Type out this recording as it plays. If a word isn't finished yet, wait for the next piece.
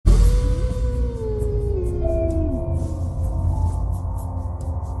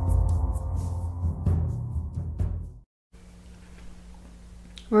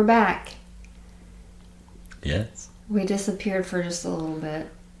We're back. Yes. We disappeared for just a little bit.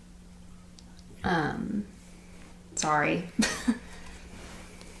 Sorry.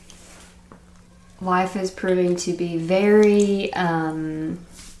 Life is proving to be very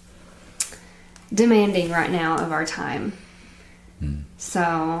demanding right now of our time.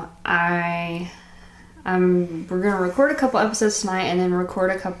 So we're gonna record a couple episodes tonight and then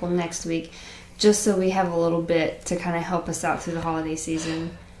record a couple next week, just so we have a little bit to kind of help us out through the holiday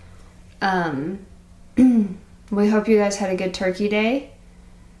season. We hope you guys had a good Turkey Day.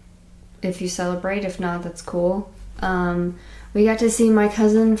 If you celebrate, if not, that's cool. We got to see my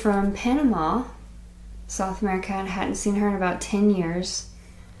cousin from Panama, South America. I hadn't seen her in about 10 years.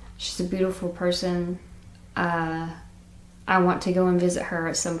 She's a beautiful person. I want to go and visit her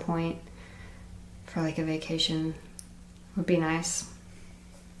at some point for like a vacation. Would be nice.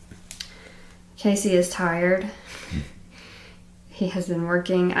 Casey is tired. He has been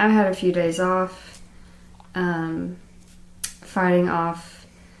working. I had a few days off, fighting off,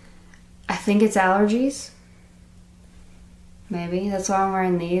 I think it's allergies. Maybe. That's why I'm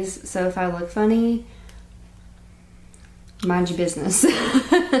wearing these. So if I look funny, mind your business.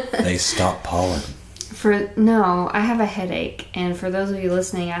 They stop pollen. No, I have a headache. And for those of you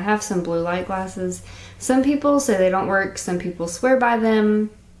listening, I have some blue light glasses. Some people say they don't work. Some people swear by them.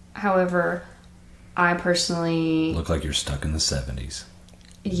 However, I personally... Look like you're stuck in the 70s.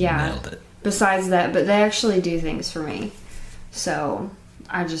 Yeah. Nailed it. Besides that, but they actually do things for me. So,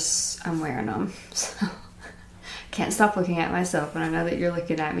 I'm wearing them. So, can't stop looking at myself when I know that you're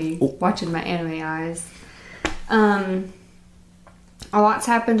looking at me, watching my anime eyes. A lot's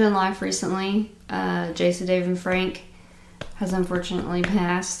happened in life recently. Jason, Dave, and Frank has unfortunately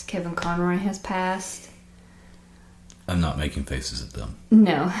passed. Kevin Conroy has passed. I'm not making faces at them.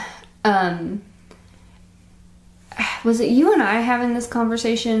 No. Was it you and I having this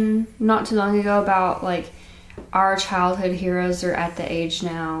conversation not too long ago about, like, our childhood heroes are at the age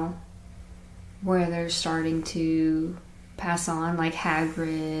now where they're starting to pass on, like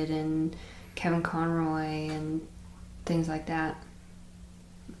Hagrid and Kevin Conroy and things like that?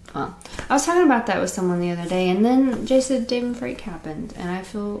 Well, I was talking about that with someone the other day, and then Jason, Dave, and Frank happened, and I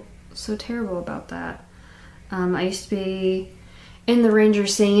feel so terrible about that. I used to be in the Ranger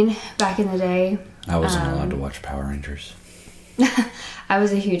scene back in the day. I wasn't allowed to watch Power Rangers. I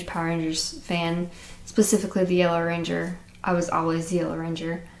was a huge Power Rangers fan, specifically the Yellow Ranger. I was always the Yellow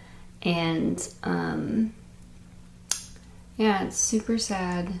Ranger. And, yeah, it's super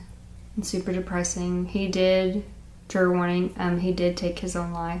sad and super depressing. He did, trigger warning, he did take his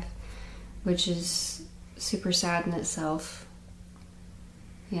own life, which is super sad in itself.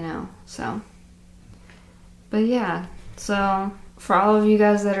 You know, so. But yeah, so... For all of you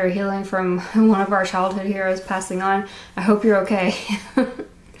guys that are healing from one of our childhood heroes passing on, I hope you're okay.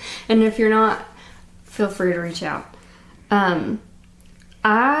 And if you're not, feel free to reach out. Do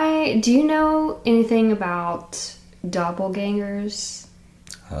you know anything about doppelgangers?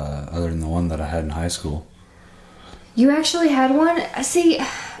 Other than the one that I had in high school. You actually had one? See,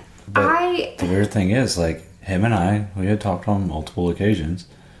 The weird thing is, like, him and we had talked on multiple occasions.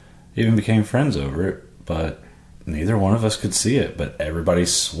 Even became friends over it, but... Neither one of us could see it, but everybody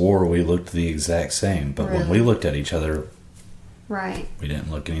swore we looked the exact same. But when we looked at each other, right, we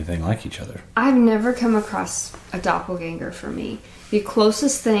didn't look anything like each other. I've never come across a doppelganger for me. The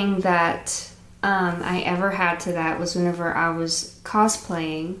closest thing that I ever had to that was whenever I was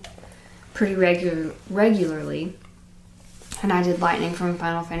cosplaying pretty regularly. And I did Lightning from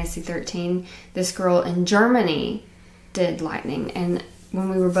Final Fantasy 13. This girl in Germany did Lightning. And when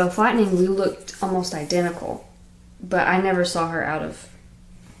we were both Lightning, we looked almost identical. But I never saw her out of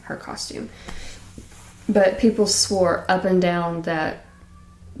her costume. But people swore up and down that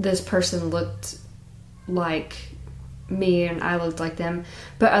this person looked like me and I looked like them.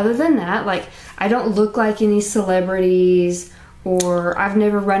 But other than that, like, I don't look like any celebrities, or I've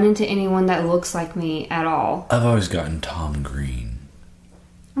never run into anyone that looks like me at all. I've always gotten Tom Green.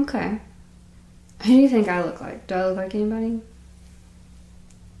 Okay. Who do you think I look like? Do I look like anybody?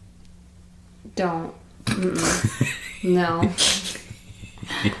 Don't. No.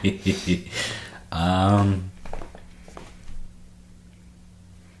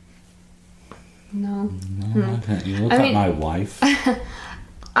 No. You look like my wife.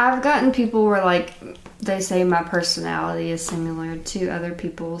 I've gotten people where, like, they say my personality is similar to other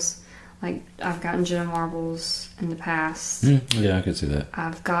people's. Like, I've gotten Jenna Marbles in the past. Yeah, I could see that.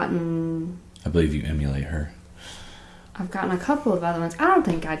 I've gotten... I believe you emulate her. I've gotten a couple of other ones. I don't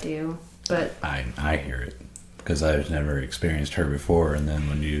think I do, but... I hear it. Because I've never experienced her before, and then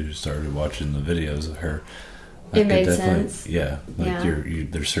when you started watching the videos of her, It made sense. Yeah,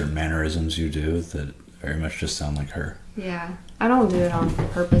 like there's certain mannerisms you do that very much just sound like her. Yeah, I don't do it on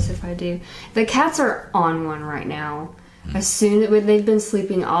purpose if I do. The cats are on one right now. As soon as they've been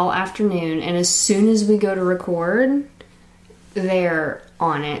sleeping all afternoon, and as soon as we go to record, they're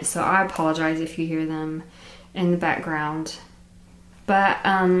on it. So I apologize if you hear them in the background. But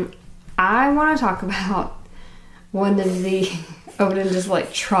I want to talk about one of the Odin just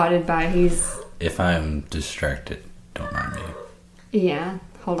like trotted by. If I'm distracted, don't mind me. Yeah,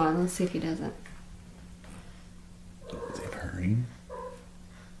 hold on. Let's see if he doesn't. Is he purring?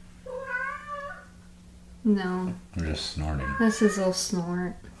 No. Or just snorting. That's his little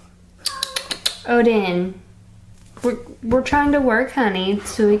snort. Odin, we're trying to work, honey,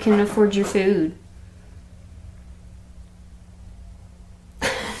 so we can afford your food.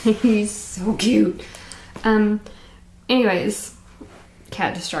 He's so cute. Anyways,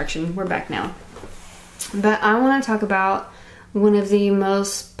 cat distraction. We're back now. But I want to talk about one of the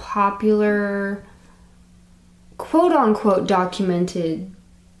most popular, quote-unquote, documented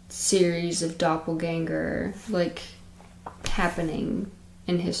series of doppelganger, like, happening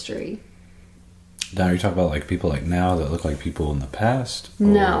in history. Now you're talking about, like, people like now that look like people in the past?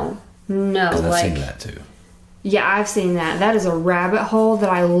 No. Because I've like, seen that, too. Yeah, I've seen that. That is a rabbit hole that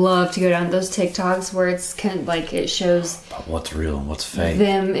I love to go down. Those TikToks where it's kind of like it shows what's real and what's fake.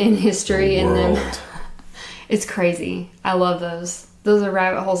 Them in history and then it's crazy. I love those. Those are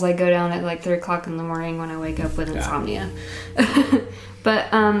rabbit holes I go down at like 3 o'clock in the morning when I wake up with insomnia.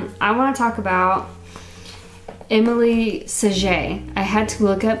 But I want to talk about Emily Saget. I had to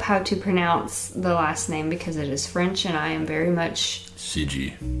look up how to pronounce the last name because it is French and I am very much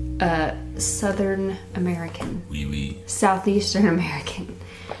CG. Southern American. Oui, oui. Southeastern American.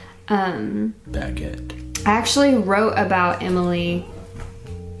 Baguette. I actually wrote about Emily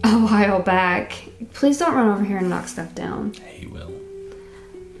a while back. Please don't run over here and knock stuff down. He will.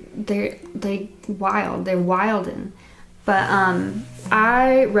 They're wild. They're wildin'. But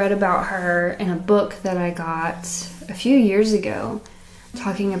I read about her in a book that I got a few years ago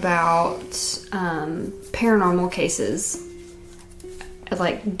talking about paranormal cases.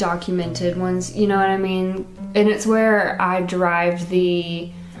 Like documented ones, you know what I mean? And it's where I derived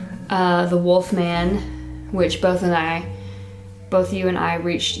the Wolfman, which both you and I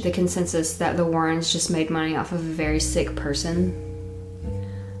reached the consensus that the Warrens just made money off of a very sick person.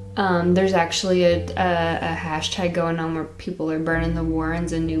 There's actually a hashtag going on where people are burning the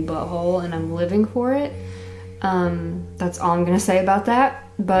Warrens a new butthole, and I'm living for it. That's all I'm gonna say about that.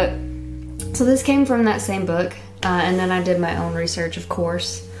 But so this came from that same book. And then I did my own research, of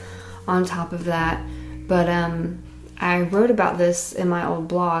course, on top of that. But I wrote about this in my old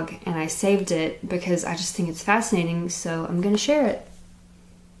blog, and I saved it because I just think it's fascinating, so I'm going to share it.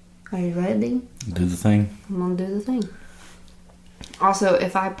 Are you ready? Do the thing. I'm going to do the thing. Also,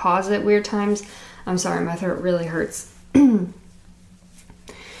 if I pause at weird times, I'm sorry, my throat really hurts. When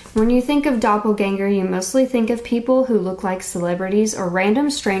you think of doppelganger, you mostly think of people who look like celebrities or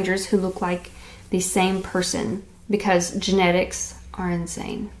random strangers who look like the same person, because genetics are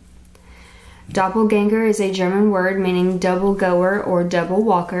insane. Doppelganger is a German word meaning double goer or double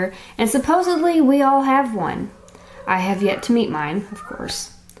walker, and supposedly we all have one. I have yet to meet mine, of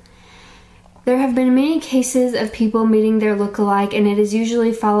course. There have been many cases of people meeting their look-alike, and it is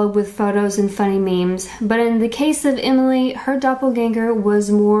usually followed with photos and funny memes, but in the case of Emily, her doppelganger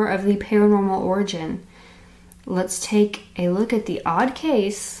was more of the paranormal origin. Let's take a look at the odd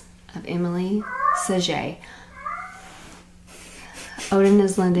case of Emily Saget. Odin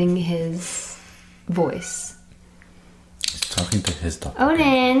is lending his voice. He's talking to his doppelganger.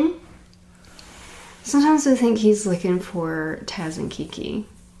 Odin! Sometimes I think he's looking for Taz and Kiki.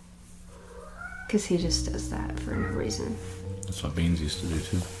 Because he just does that for no reason. That's what Beans used to do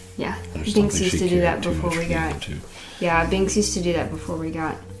too. Yeah, Binks used to do that before we got... Yeah, Binks used to do that before we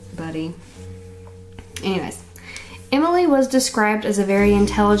got Buddy. Anyways. Emily was described as a very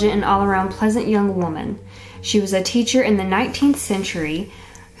intelligent and all-around pleasant young woman. She was a teacher in the 19th century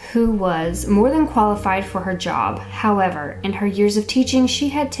who was more than qualified for her job. However, in her years of teaching, she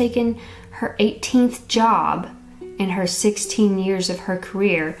had taken her 18th job in her 16 years of her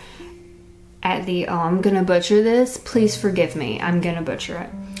career at the, I'm gonna butcher this, please forgive me, I'm gonna butcher it,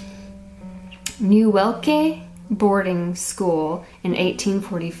 Nieuwelke boarding school in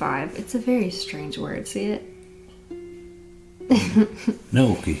 1845. It's a very strange word, see it?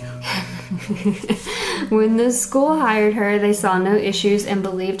 No, okay. When the school hired her, they saw no issues and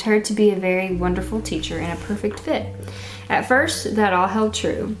believed her to be a very wonderful teacher and a perfect fit. At first, that all held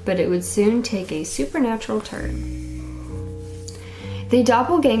true, but it would soon take a supernatural turn. The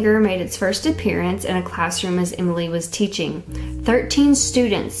doppelganger made its first appearance in a classroom as Emily was teaching. 13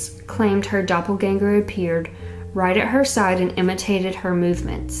 students claimed her doppelganger appeared right at her side and imitated her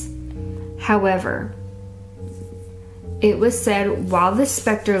movements. However, it was said while the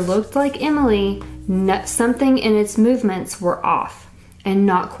specter looked like Emily, something in its movements were off and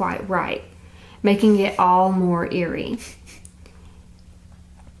not quite right, making it all more eerie.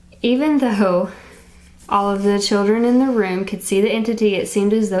 Even though all of the children in the room could see the entity, it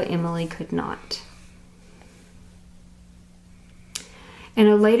seemed as though Emily could not. In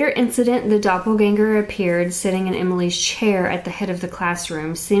a later incident, the doppelganger appeared sitting in Emily's chair at the head of the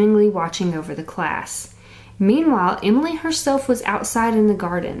classroom, seemingly watching over the class. Meanwhile, Emily herself was outside in the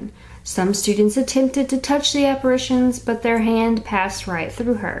garden. Some students attempted to touch the apparitions, but their hand passed right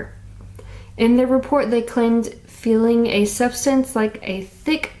through her. In their report, they claimed feeling a substance like a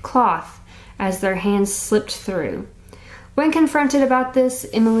thick cloth as their hands slipped through. When confronted about this,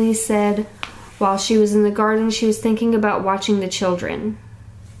 Emily said while she was in the garden, she was thinking about watching the children.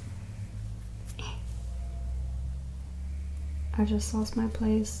 I just lost my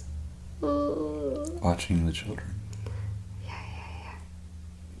place. Watching the children. Yeah.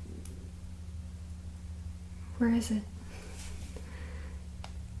 Where is it?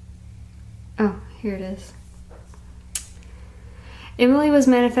 Oh, here it is. Emily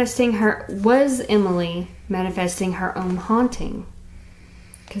manifesting her own haunting?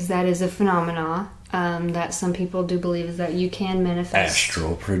 Because that is a phenomena that some people do believe is that you can manifest.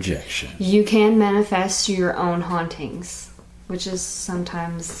 Astral projection. You can manifest your own hauntings, which is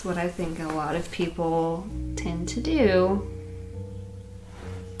sometimes what I think a lot of people tend to do.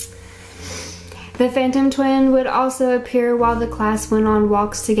 The phantom twin would also appear while the class went on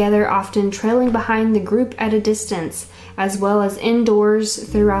walks together, often trailing behind the group at a distance, as well as indoors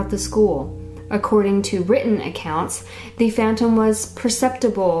throughout the school. According to written accounts, the phantom was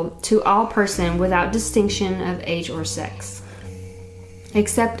perceptible to all person without distinction of age or sex.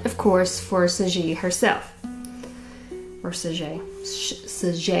 Except, of course, for Saji herself. Or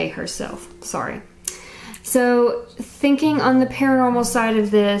Saji herself, sorry. So, thinking on the paranormal side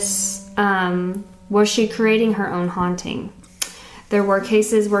of this, was she creating her own haunting? There were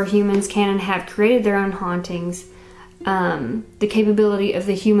cases where humans can and have created their own hauntings. The capability of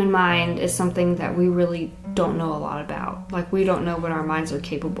the human mind is something that we really don't know a lot about. Like, we don't know what our minds are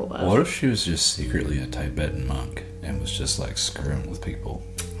capable of. What if she was just secretly a Tibetan monk and was just like screwing with people?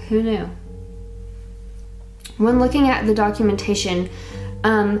 Who knew? When looking at the documentation,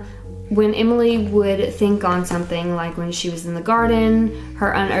 when Emily would think on something, like when she was in the garden,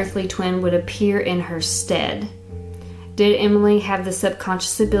 her unearthly twin would appear in her stead. Did Emily have the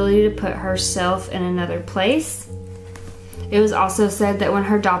subconscious ability to put herself in another place? It was also said that when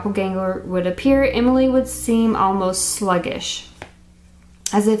her doppelganger would appear, Emily would seem almost sluggish,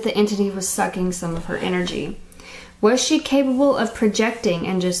 as if the entity was sucking some of her energy. Was she capable of projecting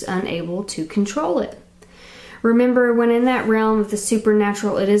and just unable to control it? Remember, when in that realm of the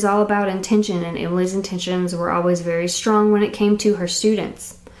supernatural, it is all about intention, and Emily's intentions were always very strong when it came to her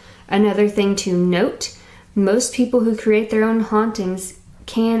students. Another thing to note, most people who create their own hauntings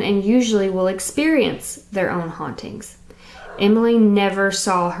can and usually will experience their own hauntings. Emily never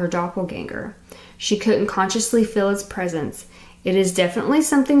saw her doppelganger. She couldn't consciously feel its presence. It is definitely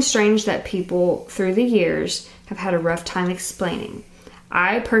something strange that people, through the years, have had a rough time explaining.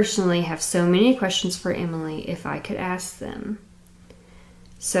 I personally have so many questions for Emily if I could ask them.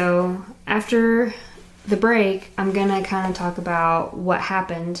 So, after the break, I'm going to kind of talk about what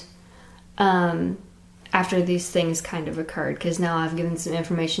happened after these things kind of occurred, because now I've given some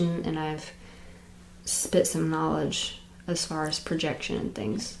information and I've spit some knowledge as far as projection and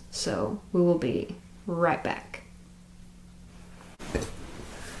things. So, we will be right back.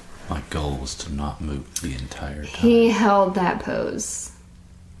 My goal was to not move the entire time. He held that pose.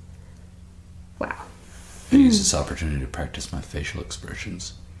 Wow. I used this opportunity to practice my facial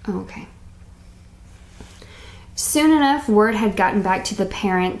expressions. Okay. Soon enough, word had gotten back to the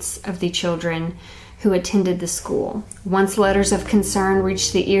parents of the children who attended the school. Once letters of concern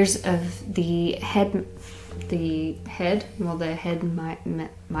reached the ears of the head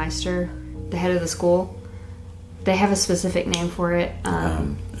meister, the head of the school. They have a specific name for it.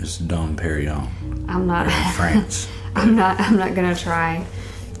 It's Dom Perignon. I'm not in France. I'm not gonna try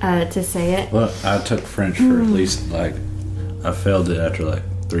to say it. Well, I took French for at least I failed it after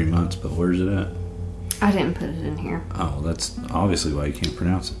 3 months. But where's it at? I didn't put it in here. Oh, well, that's obviously why you can't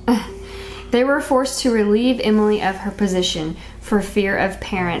pronounce it. They were forced to relieve Emily of her position for fear of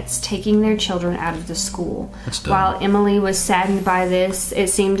parents taking their children out of the school. While Emily was saddened by this, it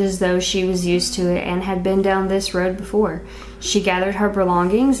seemed as though she was used to it and had been down this road before. She gathered her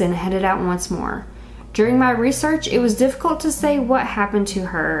belongings and headed out once more. During my research, it was difficult to say what happened to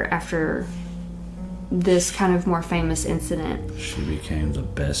her after this kind of more famous incident. She became the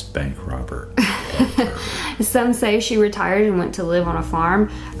best bank robber. Some say she retired and went to live on a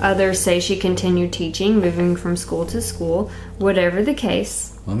farm. Others say she continued teaching, moving from school to school. Whatever the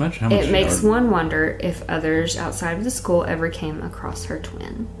case, well, imagine how much it makes one wonder if others outside of the school ever came across her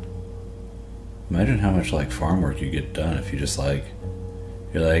twin. Imagine how much like farm work you get done if you just like,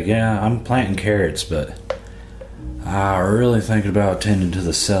 you're like, yeah, I'm planting carrots, but I'm really thinking about tending to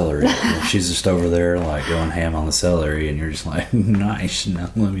the celery. And she's just over there like going ham on the celery, and you're just like, nice,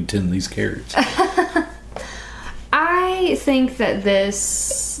 now let me tend these carrots. I think that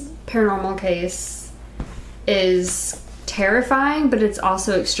this paranormal case is terrifying, but it's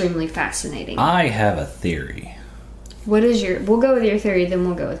also extremely fascinating. I have a theory. What is we'll go with your theory, then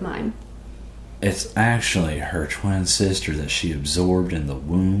we'll go with mine. It's actually her twin sister that she absorbed in the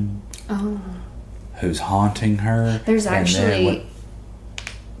womb. Oh. Who's haunting her. There's actually...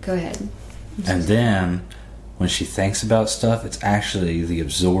 Go ahead. And then, when she thinks about stuff, it's actually the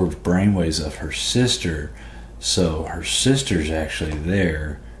absorbed brainwaves of her sister. So, her sister's actually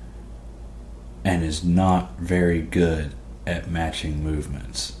there and is not very good at matching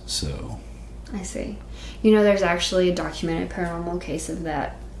movements. So... I see. You know, there's actually a documented paranormal case of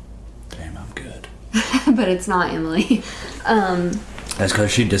that. Damn, I'm good. But it's not Emily. That's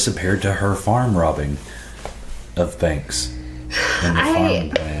because she disappeared to her farm robbing of banks.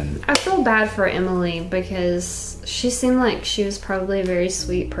 I feel bad for Emily because she seemed like she was probably a very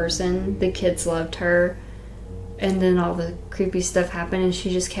sweet person. The kids loved her. And then all the creepy stuff happened and she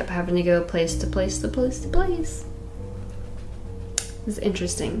just kept having to go place to place to place to place. It's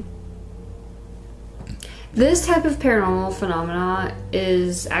interesting. This type of paranormal phenomena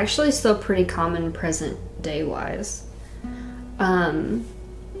is actually still pretty common present day wise.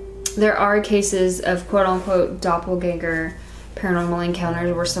 There are cases of quote-unquote doppelganger paranormal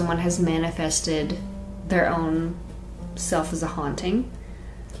encounters where someone has manifested their own self as a haunting.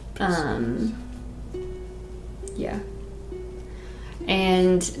 Yeah.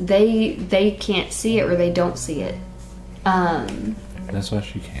 And they can't see it or they don't see it. That's why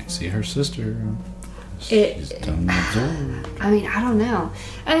she can't see her sister. I mean, I don't know.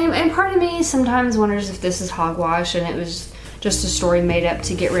 And part of me sometimes wonders if this is hogwash and it was just a story made up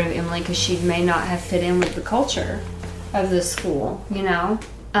to get rid of Emily because she may not have fit in with the culture of the school, you know?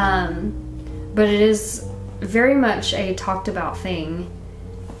 But it is very much a talked about thing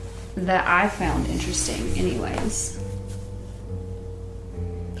that I found interesting anyways.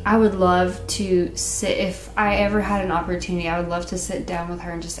 I would love to sit, if I ever had an opportunity, I would love to sit down with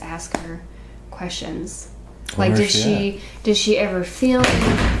her and just ask her questions. Like, did she ever feel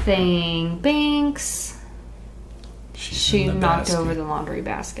anything? Binks. She knocked over the laundry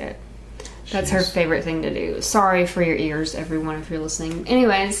basket. That's her favorite thing to do. Sorry for your ears, everyone, if you're listening.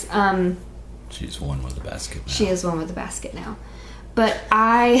 Anyways, she's one with the basket now. She is one with the basket now. But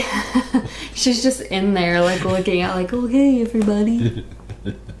she's just in there, like, looking out, like, oh, hey, everybody.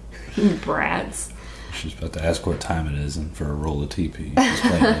 Brats. She's about to ask what time it is and for a roll of TP. She's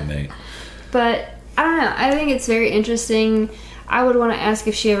playing inmate. But, I don't know. I think it's very interesting. I would want to ask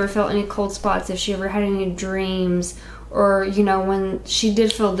if she ever felt any cold spots, if she ever had any dreams, or, you know, when she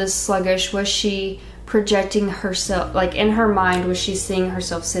did feel this sluggish, was she projecting herself, like, in her mind, was she seeing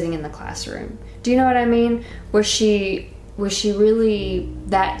herself sitting in the classroom? Do you know what I mean? Was she really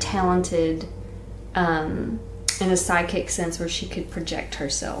that talented in a psychic sense where she could project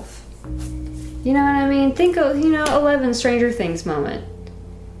herself? You know what I mean? Think of, 11 Stranger Things moment.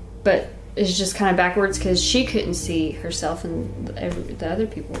 But it's just kind of backwards because she couldn't see herself and the other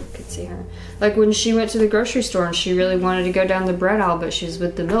people could see her. Like when she went to the grocery store and she really wanted to go down the bread aisle, but she was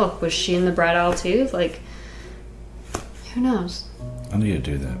with the milk. Was she in the bread aisle too? Like, who knows? I need to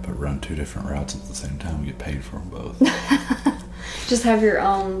do that, but run 2 different routes at the same time and get paid for them both. Just have your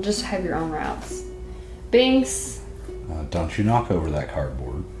own routes. Binks. Don't you knock over that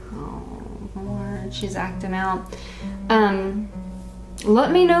cardboard. Oh, Lord, she's acting out.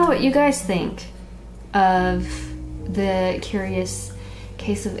 Let me know what you guys think of the curious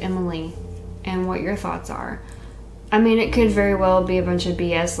case of Emily and what your thoughts are. I mean, it could very well be a bunch of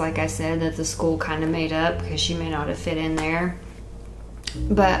BS, like I said, that the school kind of made up because she may not have fit in there.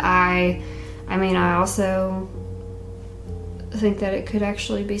 But I also think that it could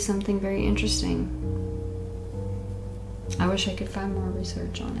actually be something very interesting. I wish I could find more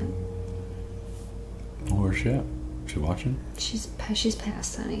research on it. Where's she at? She watching? She's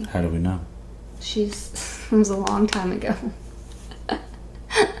passed, honey. How do we know? It was a long time ago.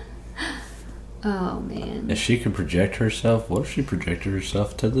 Oh, man. If she could project herself, what if she projected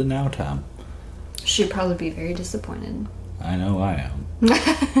herself to the now time? She'd probably be very disappointed. I know I am.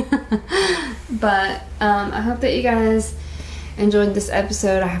 But I hope that you guys enjoyed this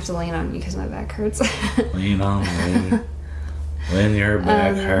episode. I have to lean on you because my back hurts. Lean on me when your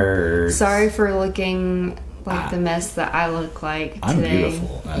back hurts. Sorry for looking like the mess that I look like today. I'm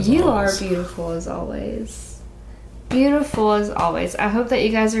beautiful as You always. are beautiful as always. Beautiful as always. I hope that you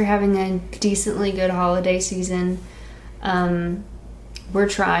guys are having a decently good holiday season. We're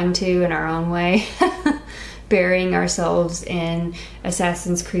trying to in our own way. Burying ourselves in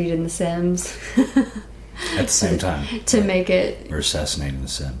Assassin's Creed and The Sims. At the same time. To make it... We're assassinating The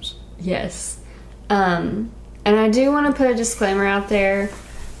Sims. Yes. And I do want to put a disclaimer out there.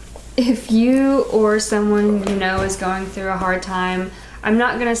 If you or someone you know is going through a hard time, I'm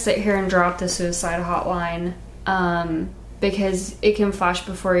not going to sit here and drop the suicide hotline. Because it can flash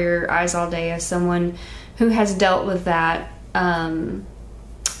before your eyes all day as someone who has dealt with that.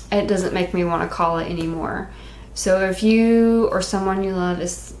 It doesn't make me want to call it anymore. So if you or someone you love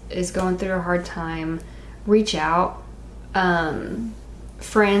is going through a hard time, reach out.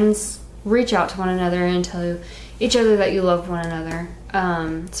 Friends, reach out to one another and tell each other that you love one another.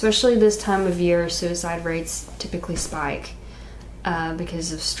 Especially this time of year, suicide rates typically spike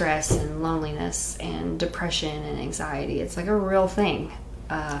because of stress and loneliness and depression and anxiety. It's like a real thing.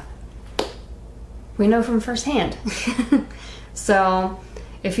 We know from firsthand. So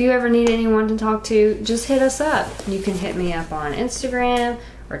if you ever need anyone to talk to, just hit us up. You can hit me up on Instagram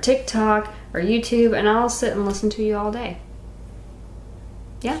or TikTok or YouTube, and I'll sit and listen to you all day.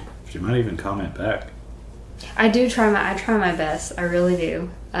 Yeah. She might even comment back. I try my best. I really do.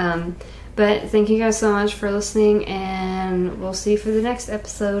 But thank you guys so much for listening, and we'll see you for the next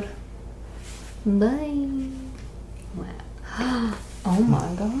episode. Bye. Wow. Oh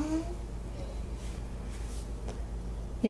my God.